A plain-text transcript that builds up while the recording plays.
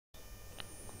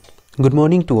Good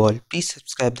morning to all. Please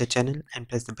subscribe the channel and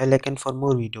press the bell icon for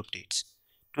more video updates.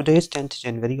 Today is 10th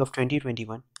January of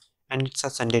 2021 and it's a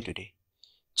Sunday today.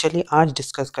 चलिए आज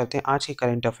discuss करते हैं आज के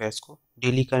current affairs को।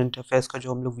 Daily current affairs का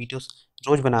जो हम लोग वीडियोस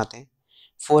रोज बनाते हैं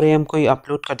 4 AM को ही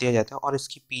अपलोड कर दिया जाता है और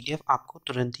इसकी PDF आपको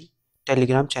तुरंत ही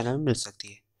टेलीग्राम चैनल में मिल सकती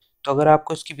है। तो अगर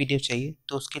आपको इसकी PDF चाहिए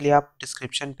तो उसके लिए आप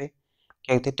डिस्क्रिप्शन पे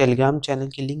क्या कहते हैं टेलीग्राम चैनल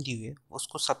की लिंक दी हुई है,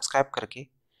 उसको सब्सक्राइब करके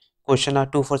क्वेश्चन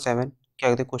आर 247 क्या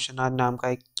कहते हैं क्वेश्चन आर नाम का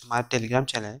एक हमारा टेलीग्राम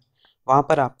चैनल है, वहाँ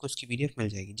पर आपको इसकी PDF मिल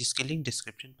जाएगी जिसकी लिंक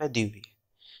डिस्क्रिप्शन पर दी हुई है।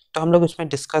 तो हम लोग इसमें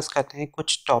डिस्कस करते हैं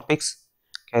कुछ टॉपिक्स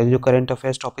क्या जो करंट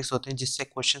अफेयर्स टॉपिक्स होते हैं जिससे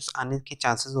क्वेश्चंस आने के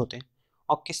चांसेस होते हैं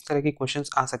और किस तरह के क्वेश्चंस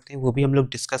आ सकते हैं वो भी हम लोग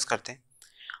डिस्कस करते हैं।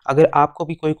 अगर आपको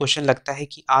भी कोई क्वेश्चन लगता है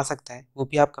कि आ सकता है वो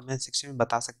भी आप कमेंट सेक्शन में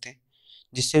बता सकते हैं,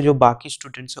 जिससे जो बाकी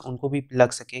स्टूडेंट्स हैं उनको भी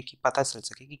लग सके कि पता चल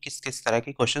सके कि किस किस तरह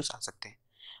के क्वेश्चंस आ सकते हैं।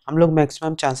 हम लोग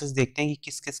मैक्सिमम चांसेस देखते हैं कि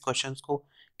किस किस क्वेश्चंस को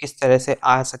किस तरह से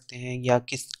आ सकते हैं या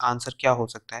किस आंसर क्या हो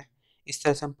सकता है, इस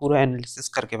तरह से हम पूरा एनालिसिस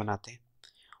करके बनाते हैं।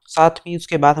 साथ में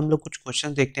उसके बाद हम लोग कुछ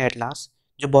क्वेश्चंस देखते हैं एट लास्ट,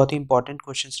 जो बहुत ही इंपॉर्टेंट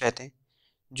क्वेश्चंस रहते हैं,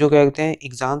 जो क्या कहते हैं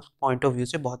एग्जाम्स पॉइंट ऑफ व्यू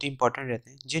से बहुत ही इंपॉर्टेंट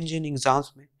रहते हैं। जिन जिन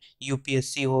एग्जाम्स में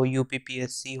UPSC हो,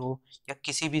 UPPSC हो या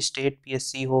किसी भी स्टेट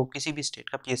PSC हो, किसी भी स्टेट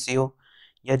का PSC हो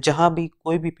या जहाँ भी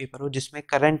कोई भी पेपर हो जिसमें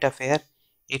करंट अफेयर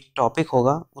एक टॉपिक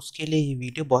होगा, उसके लिए ये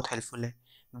वीडियो बहुत हेल्पफुल है।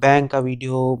 बैंक का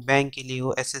वीडियो हो, बैंक के लिए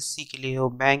हो, SSC के लिए हो,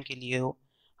 बैंक के लिए हो,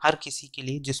 हर किसी के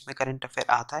लिए जिसमें करंट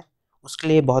अफेयर आता है उसके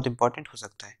लिए बहुत इंपॉर्टेंट हो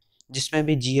सकता है। जिसमें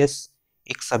भी GS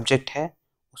एक सब्जेक्ट है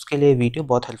उसके लिए वीडियो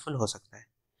बहुत हेल्पफुल हो सकता है।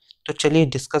 तो चलिए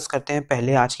डिस्कस करते हैं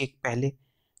पहले आज के पहले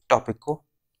टॉपिक को।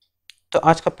 तो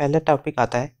आज का पहला टॉपिक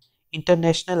आता है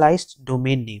इंटरनेशनलाइज्ड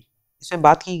डोमेन नेम। इसमें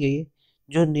बात की गई है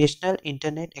जो national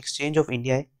internet exchange of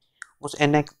India है उस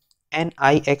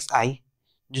NIXI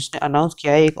जिसने अनाउंस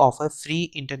किया है एक offer free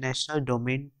international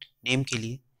domain name के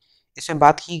लिए। इसमें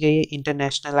बात की गई है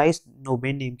इंटरनेशनलाइज्ड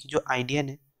डोमेन नेम की जो आईडीएन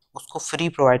है उसको फ्री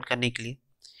प्रोवाइड करने के लिए।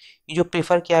 ये जो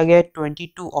प्रेफर किया गया है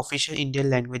 22 ऑफिशियल इंडियन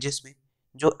लैंग्वेजेस में,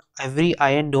 जो every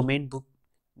IN domain book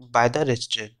by the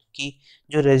registrant की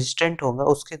जो रजिस्ट्रेंट होगा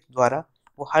उसके द्वारा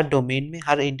वो हर डोमेन में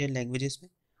हर इंडियन लैंग्वेजेस में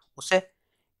उसे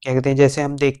क्या कहते हैं, जैसे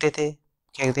हम देखते थे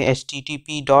क्या कहते हैं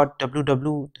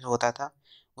http.www होता था,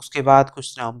 उसके बाद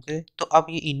कुछ नाम के, तो अब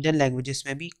ये इंडियन लैंग्वेजेस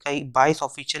में भी कई 22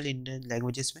 ऑफिशियल इंडियन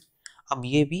लैंग्वेजेस में अब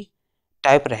ये भी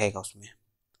टाइप रहेगा उसमें।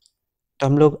 तो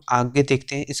हम लोग आगे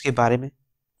देखते हैं इसके बारे में।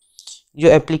 जो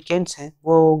एप्लीकेंट्स हैं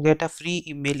वो get a free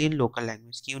email in local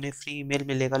language की, उन्हें फ्री ईमेल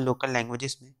मिलेगा लोकल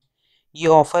लैंग्वेजेस में। ये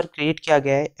ऑफर क्रिएट किया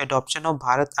गया है adoption of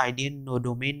Bharat आईडीएन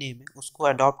domain name है उसको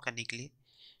अडॉप्ट करने के लिए,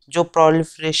 जो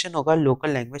प्रोलिफरेशन होगा लोकल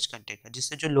लैंग्वेज कंटेंट का,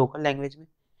 जिससे जो लोकल लैंग्वेज में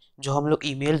जो हम लोग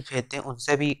ईमेल भेजते हैं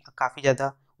उनसे भी काफ़ी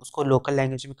ज़्यादा उसको लोकल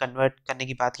लैंग्वेज में कन्वर्ट करने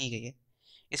की बात की गई है।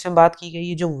 इसमें बात की गई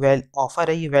है जो ऑफर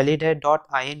है ये वैलिड है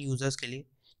 .in यूज़र्स के लिए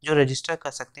जो रजिस्टर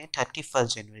कर सकते हैं 31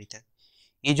 जनवरी तक।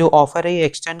 ये जो ऑफर है ये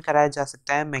एक्सटेंड कराया जा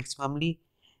सकता है मैक्सिममली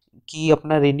कि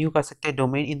अपना रिन्यू कर सकते हैं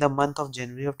domain in the month of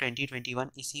January of 2021,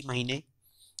 इसी महीने।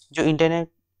 जो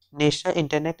internet national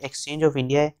internet exchange of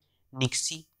India है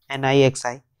निक्सी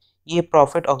NIXI, ये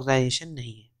प्रॉफिट ऑर्गेनाइजेशन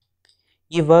नहीं है।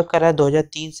 ये वर्क कर रहा है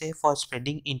 2003 से फॉर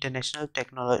स्प्रेडिंग इंटरनेशनल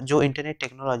टेक्नोलॉजी, जो इंटरनेट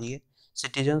टेक्नोलॉजी है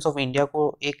सिटीजन्स ऑफ इंडिया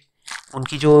को एक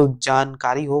उनकी जो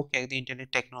जानकारी हो क्या कहते हैं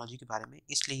इंटरनेट टेक्नोलॉजी के बारे में,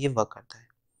 इसलिए ये वर्क करता है।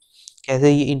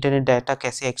 कैसे ये इंटरनेट डाटा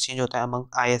कैसे एक्सचेंज होता है अमंग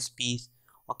ISPs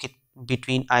और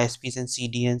बिटवीन ISPs एंड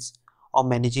CDNs, और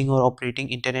मैनेजिंग और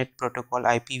operating internet protocol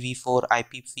IPv4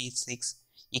 IPv6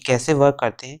 ये कैसे वर्क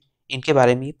करते हैं, इनके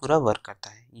बारे में ये पूरा वर्क करता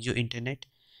है। जो internet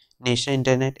national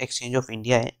internet exchange of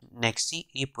India है नेक्सी,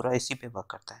 ये पूरा इसी पे वर्क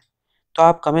करता है। तो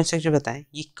आप कमेंट सेक्शन में बताएं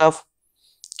ये कब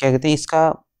क्या कहते हैं इसका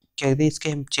क्या कहते हैं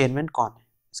इसके चेयरमैन कौन है,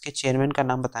 इसके चेयरमैन का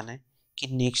नाम बताना है कि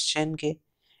नेक्शन के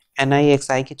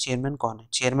NIXI के चेयरमैन कौन है,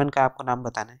 चेयरमैन का आपको नाम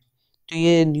बताना है। तो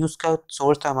ये न्यूज़ का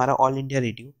सोर्स था हमारा ऑल इंडिया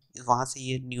रेडियो, वहाँ से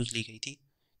ये न्यूज़ ली गई थी।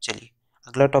 चलिए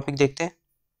अगला टॉपिक देखते हैं।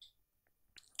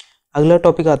 अगला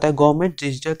टॉपिक आता है government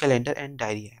digital calendar and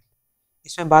diary app.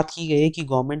 इसमें बात की गई है कि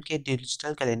गवर्नमेंट के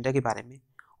डिजिटल कैलेंडर के बारे में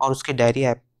और उसके डायरी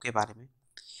ऐप के बारे में।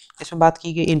 इसमें बात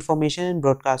की गई इंफॉर्मेशन एंड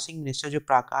ब्रॉडकास्टिंग मिनिस्टर जो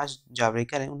प्रकाश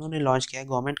जावड़ेकर हैं उन्होंने लॉन्च किया है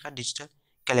गवर्नमेंट का डिजिटल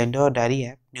कैलेंडर और डायरी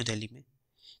ऐप न्यू दिल्ली में।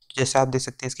 जैसे आप देख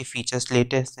सकते हैं इसके फीचर्स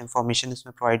लेटेस्ट इंफॉर्मेशन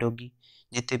इसमें प्रोवाइड होगी,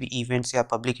 जितने भी इवेंट्स या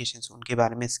पब्लिकेशंस उनके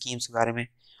बारे में, स्कीम्स के बारे में,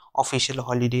 ऑफिशियल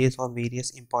हॉलीडेज और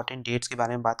वेरियस इंपॉर्टेंट डेट्स के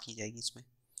बारे में बात की जाएगी। इसमें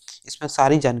इसमें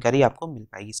सारी जानकारी आपको मिल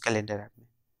पाएगी इस कैलेंडर ऐप में।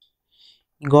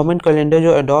 गवर्नमेंट कैलेंडर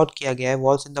जो अडॉप्ट किया गया है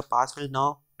walls in the past will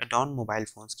now अडॉन mobile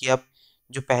phones की, अब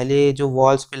जो पहले जो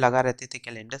वॉल्स पे लगा रहते थे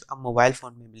कैलेंडर्स अब मोबाइल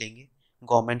फ़ोन में मिलेंगे।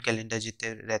 गवर्नमेंट कैलेंडर जितने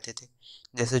रहते थे,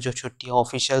 जैसे जो छुट्टियाँ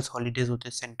ऑफिशियल्स हॉलीडेज़ होते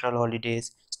थे, सेंट्रल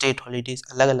हॉलीडेज़ स्टेट हॉलीडेज़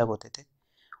अलग अलग होते थे,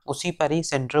 उसी पर ही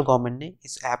सेंट्रल गवर्नमेंट ने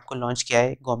इस ऐप को लॉन्च किया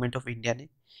है गवर्नमेंट ऑफ इंडिया ने,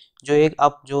 जो एक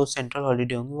अब जो सेंट्रल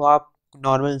हॉलीडे होंगे वो आप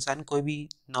नॉर्मल इंसान कोई भी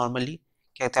नॉर्मली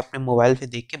क्या कहते हैं अपने मोबाइल पे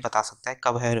देख के बता सकता है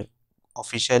कब है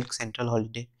ऑफिशियल सेंट्रल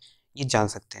हॉलीडे, ये जान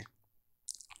सकते हैं।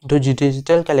 जो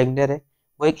डिजिटल कैलेंडर है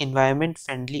वो एक इन्वायरमेंट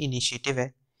फ्रेंडली इनिशिएटिव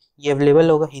है। ये अवेलेबल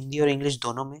होगा हिंदी और इंग्लिश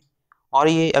दोनों में, और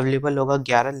ये अवेलेबल होगा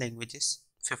 11 languages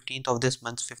 15th of this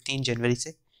month 15 जनवरी से।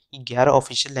 ये 11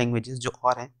 ऑफिशियल लैंग्वेजेस जो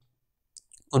और हैं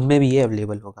उनमें भी ये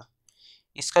अवेलेबल होगा।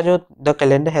 इसका जो the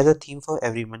calendar has a theme for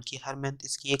every month, की हर मंथ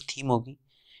इसकी एक थीम होगी।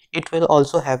 It will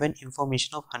also have an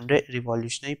information of 100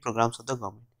 revolutionary programmes of the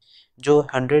government. जो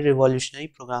 100 रिवॉल्यूशनरी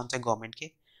प्रोग्राम्स है गवर्नमेंट के,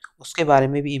 उसके बारे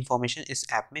में भी इंफॉर्मेशन इस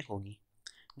ऐप में होगी।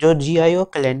 जो GIO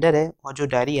कैलेंडर है और जो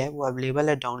डायरी है वो अवेलेबल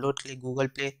है डाउनलोड के लिए गूगल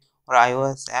प्ले और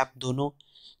iOS ऐप दोनों।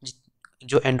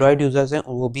 जो एंड्रॉयड यूज़र्स हैं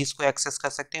वो भी इसको एक्सेस कर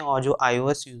सकते हैं, और जो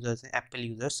iOS यूज़र्स हैं एप्पल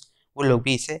यूज़र्स वो लोग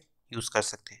भी इसे यूज़ कर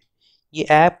सकते हैं। ये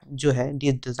ऐप जो है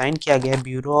ये डिज़ाइन किया गया है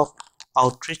bureau of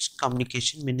outreach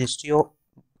communication ministry of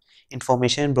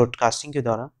information and broadcasting के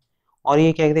द्वारा। और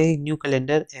ये क्या कहते हैं न्यू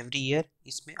कैलेंडर एवरी ईयर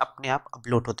इसमें अपने आप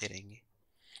अपलोड होते रहेंगे।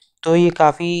 तो ये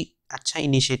काफ़ी अच्छा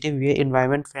इनिशिएटिव भी है,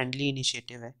 इन्वायरमेंट फ्रेंडली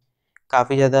इनिशिएटिव है।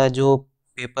 काफ़ी ज़्यादा जो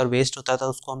पेपर वेस्ट होता था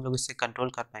उसको हम लोग इससे कंट्रोल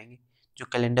कर पाएंगे। जो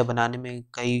कैलेंडर बनाने में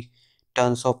कई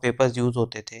टन्स ऑफ पेपर्स यूज़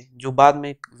होते थे जो बाद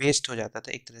में वेस्ट हो जाता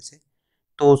था एक तरह से,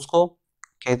 तो उसको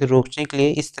कहते रोकने के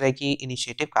लिए इस तरह की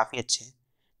इनिशिएटिव काफ़ी अच्छे हैं।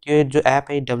 तो ये जो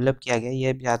ऐप है डेवलप किया गया,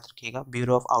 ये याद रखिएगा,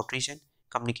 bureau of outreach and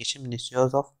communication ministry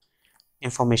of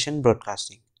information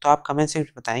broadcasting. तो आप कमेंट से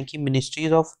बताएं कि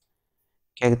मिनिस्ट्रीज ऑफ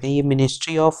क्या कहते हैं, ये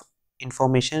मिनिस्ट्री ऑफ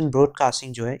इंफॉर्मेशन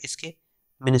ब्रॉडकास्टिंग जो है इसके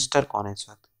मिनिस्टर कौन है इस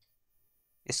वक्त,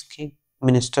 इसके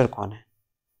मिनिस्टर कौन है,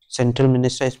 सेंट्रल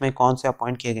मिनिस्टर इसमें कौन से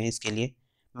अपॉइंट किए गए हैं इसके लिए,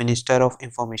 मिनिस्टर ऑफ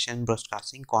इंफॉर्मेशन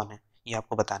ब्रॉडकास्टिंग कौन है ये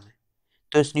आपको बताना है।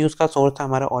 तो इस न्यूज़ का सोर्स था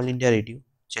हमारा ऑल इंडिया रेडियो।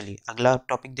 चलिए अगला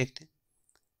टॉपिक देखते हैं।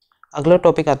 अगला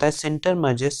टॉपिक आता है centre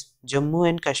merges Jammu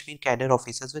and Kashmir cadre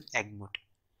officers with एगमुट।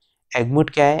 एगमुट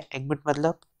क्या है? एगमुट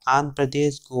मतलब आंध्र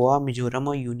प्रदेश, गोवा, मिजोरम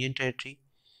और यूनियन टेरिटरी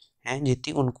हैं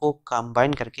जितनी, उनको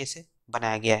कंबाइन करके इसे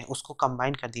बनाया गया है, उसको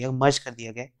कंबाइन कर दिया, मर्ज कर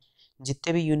दिया गया है।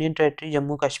 जितने भी यूनियन टेरिटरी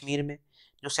जम्मू कश्मीर में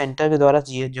जो सेंटर के द्वारा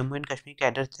जम्मू एंड कश्मीर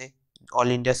कैडर थे,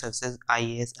 all India services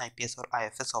IAS IPS और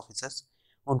IFS ऑफिसर्स,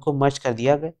 उनको मर्ज कर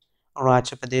दिया गया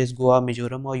अरुणाचल प्रदेश, गोवा,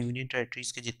 मिजोरम और यूनियन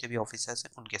टेरिटरीज के जितने भी ऑफिसर्स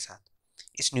हैं उनके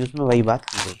साथ। इस न्यूज़ में वही बात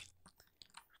की गई।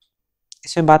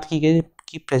 इसमें बात की गई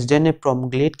कि प्रेसिडेंट ने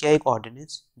प्रोमोगलेट किया एक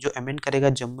ऑर्डिनेंस जो अमेंड करेगा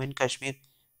Jammu and Kashmir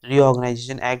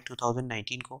reorganisation act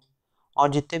 2019 को, और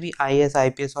जितने भी IAS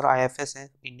IPS और IFS हैं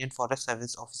इंडियन फॉरेस्ट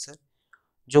सर्विस ऑफिसर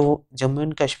जो जम्मू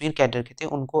एंड कश्मीर कैडर के थे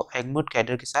उनको एगमुट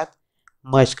कैडर के साथ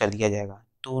मर्ज कर दिया जाएगा।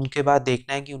 तो उनके बाद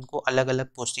देखना है कि उनको अलग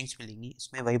अलग पोस्टिंग्स मिलेंगी,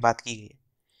 इसमें वही बात की गई है।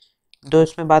 तो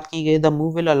इसमें बात की गई the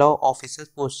move will allow officers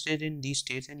posted in the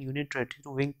states and union territory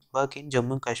to work in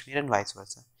Jammu Kashmir and vice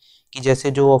versa, कि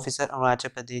जैसे जो ऑफिसर अरुणाचल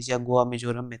प्रदेश या गोवा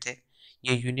मिजोरम में थे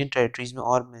या यूनियन टेरिटरीज में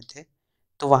और में थे,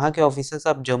 तो वहाँ के ऑफिसर्स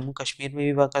अब जम्मू कश्मीर में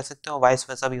भी वर्क कर सकते हैं, और वाइस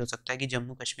वर्सा भी हो सकता है कि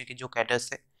जम्मू कश्मीर के जो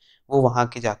कैडर्स थे वो वहाँ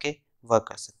के जाके वर्क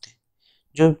कर सकते हैं।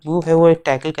 जो मूव है वो एक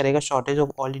टैकल करेगा shortage of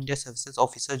all India services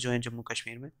officer जो हैं जम्मू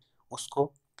कश्मीर में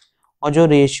उसको, और जो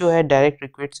रेशियो है direct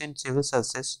recruits in civil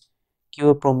services की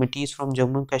वो प्रोमिटीज from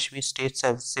Jammu Kashmir state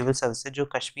civil services जो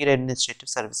कश्मीर एडमिनिस्ट्रेटिव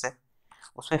सर्विस है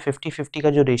उसमें 50-50 का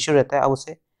जो रेशियो रहता है अब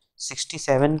उसे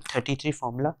 67-33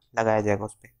 फॉर्मूला लगाया जाएगा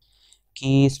उस पर,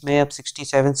 कि इसमें अब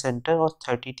 67 सेंटर और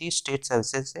 33 स्टेट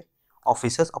सर्विसेज से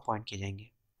ऑफिसर्स अपॉइंट किए जाएंगे।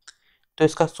 तो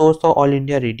इसका सोर्स था ऑल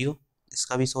इंडिया रेडियो,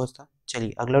 इसका भी सोर्स था।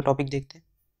 चलिए अगला टॉपिक देखते हैं।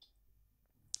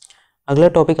 अगला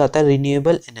टॉपिक आता है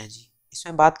रिन्यूएबल एनर्जी।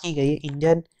 इसमें बात की गई है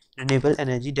Indian renewable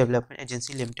energy development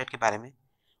agency limited के बारे में।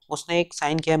 उसने एक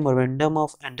साइन किया है मेमोरेंडम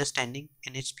ऑफ अंडरस्टैंडिंग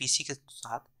NHPC के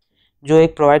साथ, जो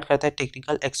एक प्रोवाइड करता है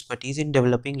technical expertise in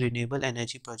developing renewable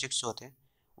energy projects जो होते हैं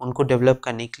उनको डेवलप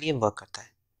करने के लिए वर्क करता है।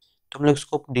 तो हम लोग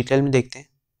इसको डिटेल में देखते हैं।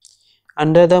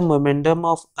 Under the memorandum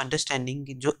of understanding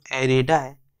जो एरेडा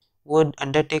है वो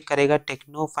अंडरटेक करेगा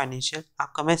टेक्नो फाइनेंशियल।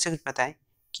 आप कमेंट से बताएं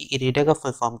कि इरेडा का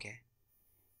फुल फॉर्म क्या है।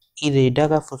 इरेडा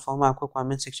का फुल फॉर्म आपको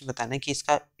कमेंट सेक्शन में बताना है कि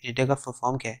इसका इरेडा का फुल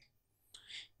फॉर्म क्या है।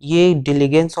 ये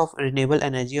डिलीगेंस ऑफ रिन्यूएबल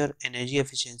एनर्जी और एनर्जी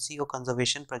एफिशिएंसी और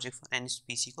कंजर्वेशन प्रोजेक्ट फॉर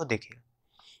NHPC को देखेगा।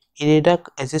 इरेडा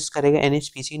असिस्ट करेगा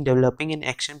NHPC in developing an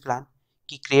action plan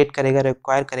की क्रिएट करेगा,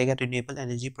 रिक्वायर करेगा रिन्यूएबल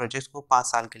एनर्जी प्रोजेक्ट्स को 5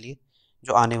 साल के लिए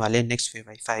जो आने वाले next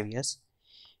 5 years.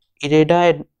 IREDA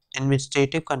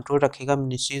administrative control रखेगा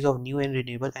ministries of new and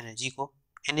renewable energy को।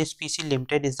 NHPC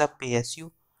limited is the PSU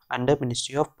under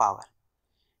ministry of power.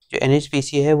 जो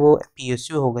NHPC है वो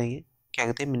PSU हो गई है, क्या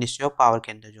कहते हैं, मिनिस्ट्री ऑफ पावर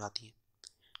के अंदर जो आती है।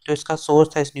 तो इसका सोर्स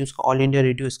था इस न्यूज़ का ऑल इंडिया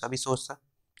रेडियो, इसका भी सोर्स था।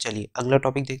 चलिए अगला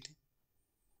टॉपिक देखते हैं।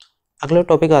 अगला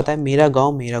टॉपिक आता है मेरा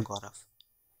गांव मेरा गौरव।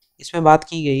 इसमें बात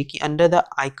की गई कि अंडर द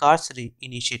आईकार्स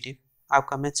इनिशिएटिव, आप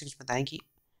कमेंट सेक्शन में बताएं कि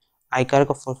आईकार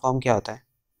का फुल फॉर्म क्या होता है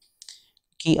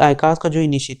कि आईकार का जो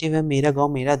इनिशिएटिव है मेरा गांव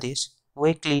मेरा देश, वो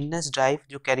एक क्लीननेस ड्राइव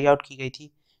जो कैरी आउट की गई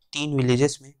थी 3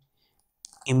 विलेजेस में,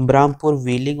 इमरामपुर,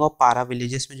 व्हीलिंग और पारा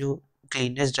विलेजेस में, जो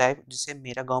क्लीननेस ड्राइव जिसे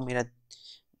मेरा गांव मेरा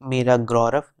मेरा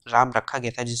गौरव राम रखा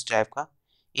गया था, जिस ड्राइव का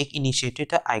एक इनिशिएटिव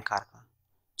था आईकार का।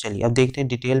 चलिए अब देखते हैं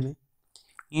डिटेल में।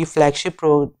 ये फ्लैगशिप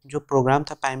जो प्रोग्राम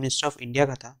था प्राइम मिनिस्टर ऑफ इंडिया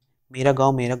का था, मेरा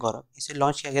गांव मेरा गौरव, इसे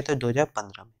लॉन्च किया गया था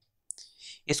 2015 में।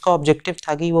 इसका ऑब्जेक्टिव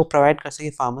था कि वो प्रोवाइड कर सके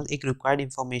फार्मर्स एक रिक्वायर्ड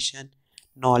इंफॉर्मेशन,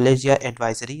 नॉलेज या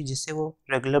एडवाइजरी, जिससे वो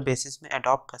रेगुलर बेसिस में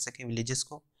अडॉप्ट कर सके विलेजेस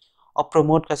को, और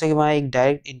प्रमोट कर सके वहाँ एक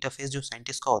डायरेक्ट इंटरफेस जो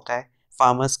साइंटिस्ट का होता है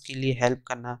फार्मर्स के लिए हेल्प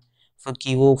करना,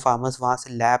 कि वो फार्मर्स वहाँ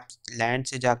से लैंड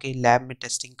से जाके लैब में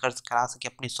टेस्टिंग करा सके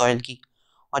अपनी सॉइल की,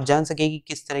 और जान सके कि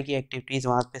किस तरह की एक्टिविटीज़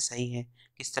वहाँ पे सही है,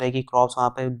 किस तरह की क्रॉप्स वहाँ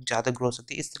पे ज़्यादा ग्रो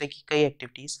सकती है। इस तरह की कई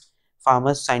एक्टिविटीज़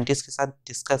फार्मर्स साइंटिस्ट के साथ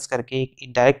डिस्कस करके एक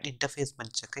डायरेक्ट इंटरफेस बन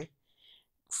सके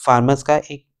फार्मर्स का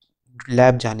एक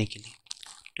लैब जाने के लिए।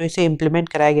 तो इसे इम्प्लीमेंट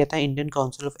कराया गया था Indian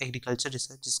council of agriculture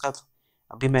research, जिसका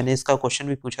अभी मैंने इसका क्वेश्चन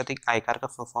भी पूछा था, आईकार का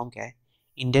फुल फॉर्म क्या है,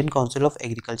 Indian council of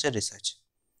agriculture research.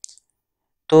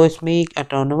 तो इसमें एक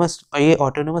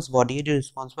ऑटोनोमस बॉडी है जो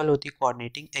रिस्पॉन्सिबल होती है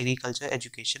कोऑर्डिनेटिंग एग्रीकल्चर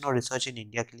एजुकेशन और रिसर्च इन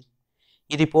इंडिया के लिए।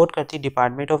 ये रिपोर्ट करती है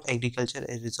department of agriculture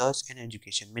research and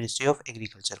education, ministry of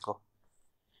agriculture को।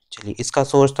 चलिए इसका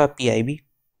सोर्स था पीआईबी।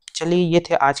 चलिए ये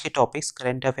थे आज के टॉपिक्स,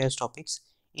 करंट अफेयर्स टॉपिक्स।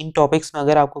 इन टॉपिक्स में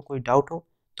अगर आपको कोई डाउट हो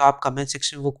तो आप कमेंट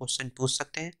सेक्शन में वो क्वेश्चन पूछ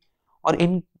सकते हैं, और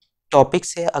इन टॉपिक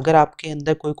से अगर आपके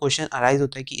अंदर कोई क्वेश्चन अराइज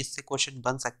होता है कि इससे क्वेश्चन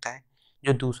बन सकता है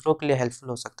जो दूसरों के लिए हेल्पफुल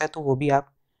हो सकता है, तो वो भी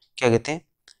आप क्या कहते हैं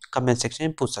कमेंट सेक्शन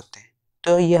में पूछ सकते हैं।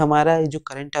 तो ये हमारा जो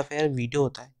करंट अफेयर वीडियो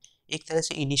होता है एक तरह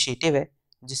से इनिशिएटिव है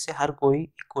जिससे हर कोई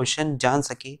क्वेश्चन जान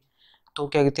सके, तो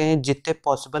क्या कहते हैं जितने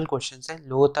पॉसिबल क्वेश्चन हैं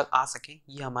लोगों तक आ सके,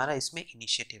 ये हमारा इसमें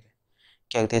इनिशिएटिव है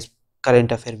क्या कहते हैं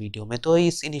करंट अफेयर वीडियो में। तो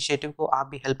इस इनिशिएटिव को आप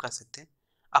भी हेल्प कर सकते हैं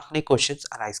अपने क्वेश्चंस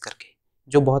अराइज करके,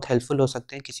 जो बहुत हेल्पफुल हो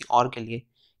सकते हैं किसी और के लिए,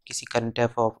 किसी करंट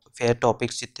अफेयर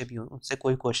टॉपिक्स जितने भी हों उनसे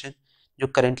कोई क्वेश्चन जो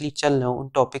करंटली चल रहे हो उन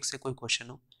टॉपिक से कोई क्वेश्चन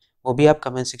हो, वो भी आप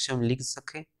कमेंट सेक्शन में लिख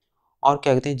सकें, और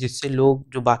क्या कहते हैं जिससे लोग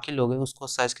जो बाकी लोग हैं उसको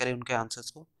सर्च करें उनके आंसर्स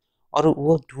को, और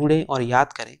वो ढूंढें और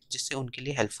याद करें जिससे उनके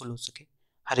लिए हेल्पफुल हो सके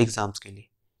हर एग्ज़ाम्स के लिए।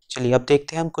 चलिए अब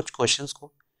देखते हैं हम कुछ क्वेश्चंस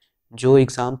को जो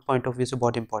एग्ज़ाम पॉइंट ऑफ व्यू से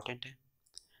बहुत इंपॉर्टेंट है।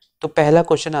 तो पहला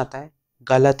क्वेश्चन आता है,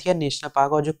 गलथिया नेशनल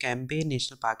पार्क और जो कैम्बे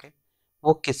नेशनल पार्क है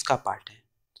वो किसका पार्ट है?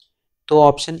 तो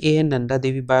ऑप्शन ए है नंदा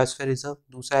देवी बायोस्फीयर रिजर्व,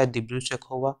 दूसरा है दिब्रू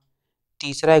सखोवा,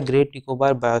 तीसरा है ग्रेट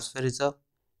निकोबार बायोस्फीयर रिजर्व,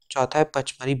 चौथा है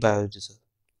पचमरी बायो रिजर्व।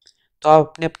 तो आप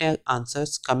अपने अपने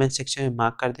आंसर्स कमेंट सेक्शन में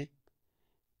मार्क कर दें।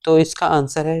 तो इसका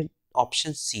आंसर है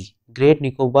option C, great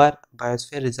Nicobar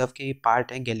biosphere reserve के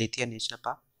पार्ट है गैलेथिया नेशनल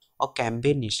पार्क और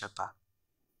कैम्बे नेशनल पार्क।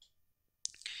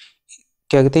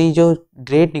 क्या कहते हैं जो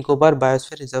ग्रेट निकोबार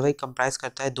बायोस्फीयर रिजर्व है कंप्राइज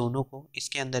करता है दोनों को,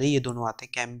 इसके अंदर ही ये दोनों आते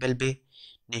हैं, कैम्बेल बे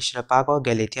नेशनल पार्क और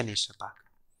गैलेथिया नेशनल पार्क।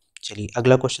 चलिए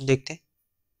अगला क्वेश्चन देखते हैं।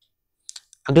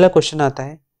 अगला क्वेश्चन आता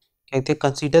है, कहते हैं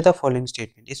कंसीडर द फॉलोइंग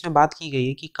स्टेटमेंट। इसमें बात की गई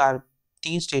है कि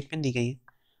 3 स्टेटमेंट दी गई है,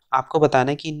 आपको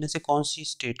बताना है कि इनमें से कौन सी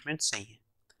स्टेटमेंट सही है।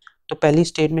 तो पहली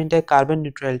स्टेटमेंट है कार्बन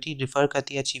न्यूट्रलिटी रिफर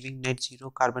करती है achieving net zero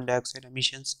carbon dioxide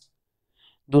emissions.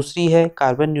 दूसरी है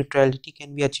carbon neutrality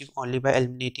can be achieve only by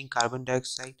eliminating carbon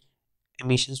dioxide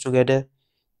emissions together.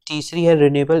 तीसरी है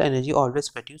renewable energy always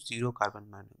produce zero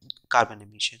carbon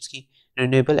emissions, की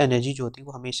रिन्यूएबल एनर्जी जो होती है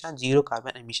वो हमेशा जीरो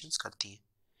कार्बन एमिशंस करती है।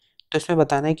 तो इसमें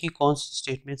बताना है कि कौन सी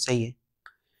स्टेटमेंट सही है।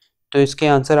 तो इसके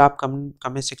आंसर आप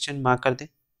कमेंट सेक्शन में मार्क कर दें।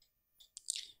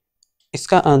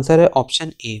 इसका आंसर है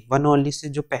option A, one only say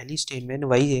जो पहली स्टेटमेंट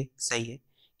वही है सही है,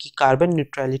 कि कार्बन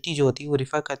न्यूट्रलिटी जो होती है वो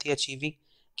रिफर करती है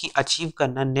अचीव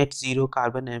करना net zero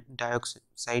carbon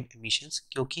dioxide emissions,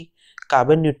 क्योंकि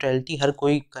कार्बन न्यूट्रलिटी हर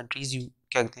कोई कंट्रीज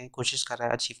क्या कहते हैं कोशिश कर रहा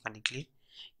है अचीव करने के लिए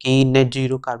कि net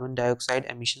zero carbon dioxide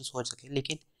emissions हो सके,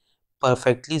 लेकिन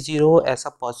परफेक्टली ज़ीरो ऐसा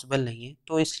पॉसिबल नहीं है।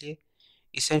 तो इसलिए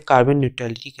इसे कार्बन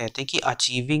न्यूट्रलिटी कहते हैं कि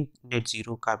achieving net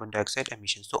zero carbon dioxide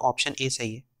emissions. तो ऑप्शन ए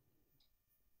सही है।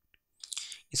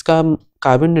 इसका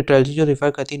कार्बन न्यूट्रलिटी जो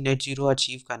रिफर करती है नेट जीरो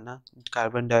अचीव करना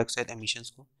कार्बन डाइऑक्साइड एमिशंस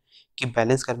को, कि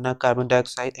बैलेंस करना carbon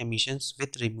dioxide emissions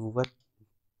with removal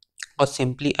और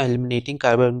simply eliminating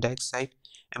carbon dioxide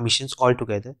emissions all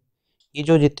together. ये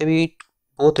जो जितने भी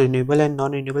both renewable and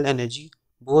non renewable energy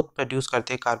both produce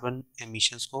करते हैं कार्बन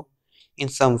एमिशंस को इन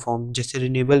सम फॉर्म, जैसे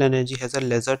renewable energy has a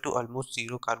laser to almost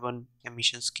zero carbon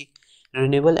emissions की।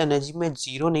 रिन्यूएबल एनर्जी में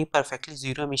जीरो नहीं, परफेक्टली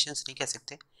जीरो एमिशंस नहीं कह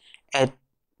सकते,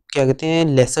 क्या कहते हैं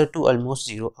lesser to almost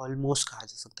zero, almost कहा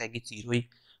जा सकता है कि जीरो ही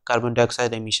कार्बन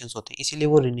डाइऑक्साइड एमिशंस होते हैं, इसीलिए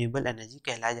वो रिन्यूएबल एनर्जी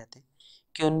कहलाए जाते हैं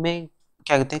कि उनमें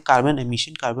क्या कहते हैं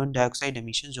कार्बन डाइऑक्साइड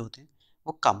एमिशन जो होते हैं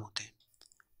वो कम होते हैं।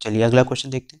 चलिए अगला क्वेश्चन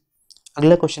देखते हैं।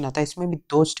 अगला क्वेश्चन आता है, इसमें भी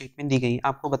दो स्टेटमेंट दी गई है,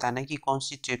 आपको बताना है कि कौन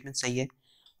सी स्टेटमेंट सही है।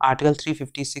 आर्टिकल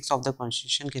 356 ऑफ द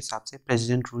कॉन्स्टिट्यूशन के हिसाब से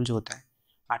प्रेसिडेंट रूल जो होता है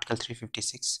आर्टिकल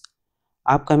 356,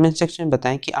 आप कमेंट सेक्शन में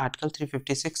बताएं कि आर्टिकल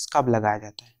 356 कब लगाया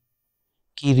जाता है,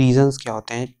 कि रीजंस क्या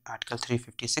होते हैं आर्टिकल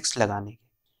 356 लगाने के।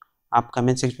 आप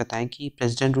कमेंट सेक्शन में बताएं कि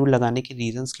प्रेसिडेंट रूल लगाने के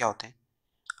रीजंस क्या होते हैं।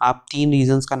 आप 3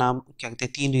 रीजंस का नाम क्या कहते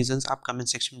हैं, 3 रीजंस आप कमेंट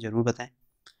सेक्शन में जरूर बताएं।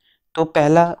 तो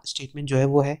पहला स्टेटमेंट जो है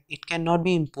वो है, it can not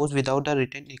be impose without the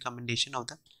written recommendation of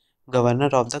the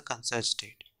governor of the concern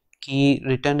state, कि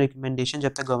रिटर्न रिकमेंडेशन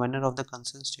जब तक governor of the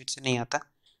concern state से नहीं आता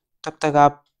तब तक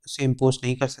आप उसे इम्पोज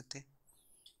नहीं कर सकते।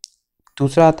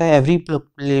 दूसरा आता है, एवरी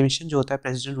प्रोक्लेमेशन जो होता है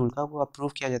प्रेसिडेंट रूल का वो अप्रूव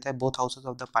किया जाता है both houses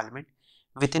of the parliament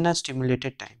with in a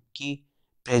stimulated time, कि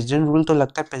प्रेसिडेंट रूल तो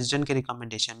लगता है प्रेसिडेंट के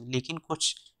रिकमेंडेशन में, लेकिन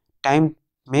कुछ टाइम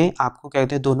में आपको क्या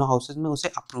कहते हैं दोनों हाउसेज में उसे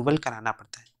अप्रूवल कराना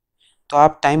पड़ता है। तो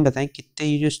आप टाइम बताएं कितने,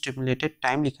 ये जो स्टिमुलेटेड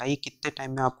टाइम लिखा है ये कितने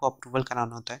टाइम में आपको अप्रूवल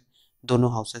कराना होता है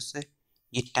दोनों हाउसेज से,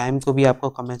 ये टाइम को भी आपको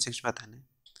कमेंट सेक्शन में बताना है।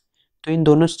 तो इन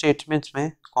दोनों स्टेटमेंट्स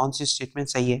में कौन सी स्टेटमेंट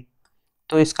सही है,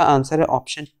 तो इसका आंसर है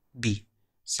ऑप्शन बी,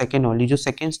 सेकेंड ओनली। जो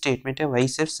सेकेंड स्टेटमेंट है वही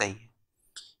सिर्फ सही है,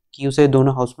 कि उसे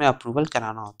दोनों हाउस में अप्रूवल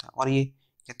कराना होता है, और ये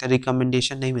कहते हैं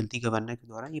रिकमेंडेशन नहीं मिलती गवर्नर के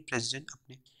द्वारा, ये प्रेसिडेंट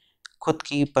अपने खुद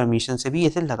की परमिशन से भी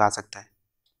इसे लगा सकता है।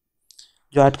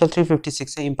 जो आर्टिकल 356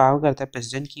 से एम्पावर करता है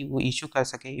प्रेसिडेंट की वो इशू कर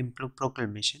सके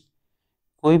प्रोक्लेमेशन,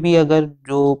 कोई भी अगर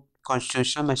जो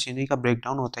कॉन्स्टिट्यूशनल मशीनरी का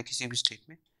ब्रेकडाउन होता है किसी भी स्टेट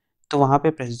में, तो वहाँ पे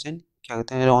प्रेसिडेंट क्या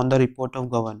कहते हैं on the report of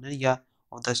governor या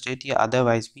ऑफ द स्टेट या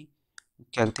अदरवाइज भी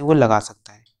क्या कहते हैं वो लगा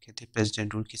सकता है, कहते हैं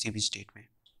प्रेसिडेंट रूल किसी भी स्टेट में।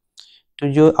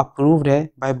 तो जो अप्रूव्ड है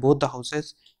by both the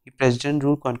houses, president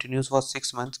rule continuous for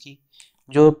 6 months की,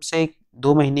 जो से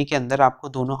 2 महीने के अंदर आपको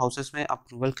दोनों हाउसेज में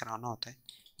अप्रूवल कराना होता है।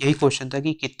 यही क्वेश्चन था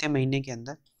कि कितने महीने के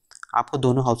अंदर आपको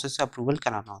दोनों हाउसेज से अप्रूवल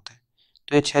कराना होता है,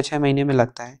 तो ये 6 महीने में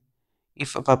लगता है।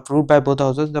 If approved by both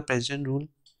houses the president rule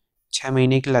 6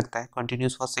 महीने के लगता है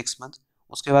कंटिन्यूस फॉर 6 मंथ,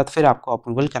 उसके बाद फिर आपको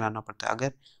अप्रूवल कराना पड़ता है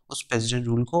अगर उस प्रेसिडेंट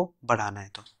रूल को बढ़ाना है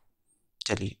तो।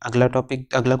 चलिए अगला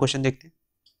टॉपिक, अगला क्वेश्चन देखते हैं।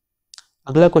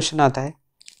 अगला क्वेश्चन आता है,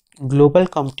 ग्लोबल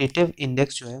कॉम्पिटिटिव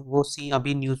इंडेक्स जो है वो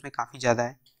अभी न्यूज़ में काफ़ी ज़्यादा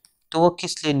है, तो वो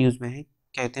किस लिए न्यूज़ में है,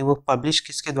 कहते हैं वो पब्लिश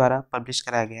किसके द्वारा पब्लिश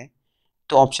कराया गया है।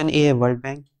 तो ऑप्शन ए है वर्ल्ड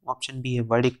बैंक, ऑप्शन बी है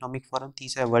वर्ल्ड इकोनॉमिक फोरम,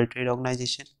 तीसरा है वर्ल्ड ट्रेड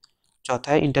ऑर्गेनाइजेशन,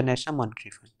 चौथा है इंटरनेशनल मॉनेटरी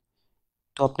फंड।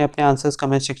 तो अपने अपने आंसर्स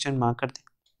कमेंट सेक्शन में मार्क कर दें।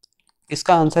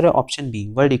 इसका आंसर है option B,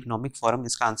 world economic forum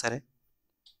इसका आंसर है।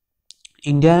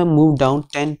 India move down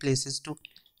 10 places to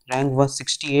rank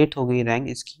 168 हो गई रैंक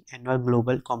इसकी एनुअल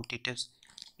ग्लोबल कॉम्पिटिटिव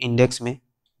इंडेक्स में,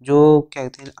 जो क्या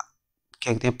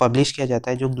कहते हैं पब्लिश किया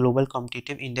जाता है। जो ग्लोबल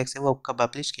कॉम्पिटिटिव इंडेक्स है वो कब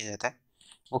पब्लिश किया जाता है,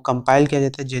 वो कंपाइल किया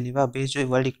जाता है जेनेवा बेस्ड जो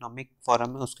वर्ल्ड इकोनॉमिक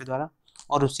फोरम है उसके द्वारा,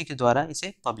 और उसी के द्वारा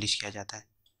इसे पब्लिश किया जाता है।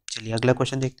 चलिए अगला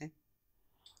क्वेश्चन देखते हैं।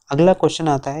 अगला क्वेश्चन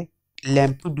आता है,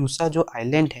 लैम्पेडूसा जो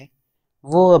आइलैंड है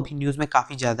वो अभी न्यूज़ में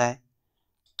काफ़ी ज़्यादा है,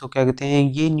 तो क्या कहते हैं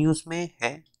ये न्यूज़ में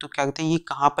है, तो क्या कहते हैं ये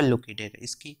कहाँ पर लोकेटेड है,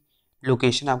 इसकी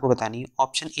लोकेशन आपको बतानी है।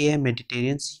 ऑप्शन ए है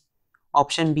मेडिटेरियन सी,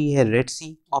 ऑप्शन बी है रेड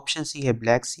सी, ऑप्शन सी है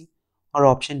ब्लैक सी, और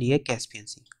ऑप्शन डी है कैस्पियन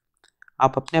सी।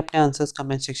 आप अपने अपने आंसर्स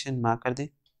कमेंट सेक्शन में मार्क कर दें।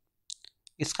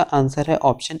 इसका आंसर है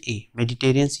ऑप्शन ए,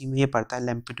 मेडिटेरियन सी में ये पड़ता है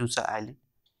लैम्पेडूसा आइलैंड।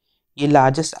 ये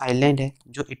लार्जेस्ट आइलैंड है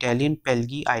जो इटालियन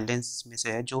पेल्गी आइलैंड्स में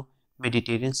से है, जो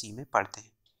मेडिटेरियन सी में पड़ते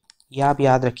हैं। ये आप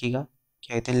याद रखिएगा,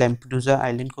 क्या कहते हैं लैम्पेडूसा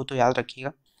आइलैंड को तो याद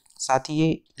रखिएगा, साथ ही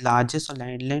ये largest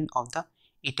island of the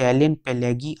Italian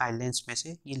पेलेगी islands में से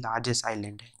ये लार्जेस्ट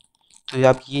आइलैंड है। तो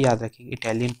आप ये याद रखिएगा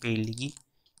इटालियन पेलेगी,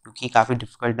 क्योंकि काफ़ी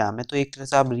डिफिकल्ट नाम है, तो एक तरह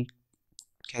से आप क्या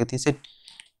कहते हैं इसे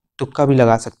तुक्का भी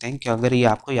लगा सकते हैं कि अगर ये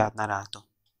आपको याद ना रहा तो।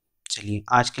 चलिए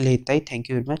आज के लिए इतना ही, थैंक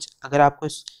यू वेरी मच। अगर आपको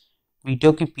इस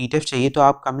वीडियो की पीडीएफ चाहिए तो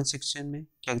आप कमेंट सेक्शन में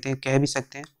क्या कहते हैं कह भी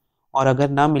सकते हैं, और अगर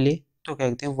ना मिले तो क्या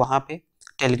कहते हैं वहाँ पे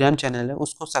टेलीग्राम चैनल है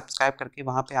उसको सब्सक्राइब करके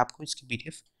वहाँ पे आपको इसकी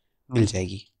पीडीएफ मिल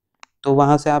जाएगी, तो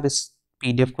वहाँ से आप इस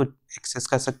पीडीएफ को एक्सेस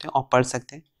कर सकते हैं और पढ़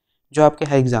सकते हैं, जो आपके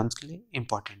हर एग्ज़ाम्स के लिए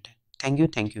इम्पॉर्टेंट है।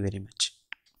 Thank you very much.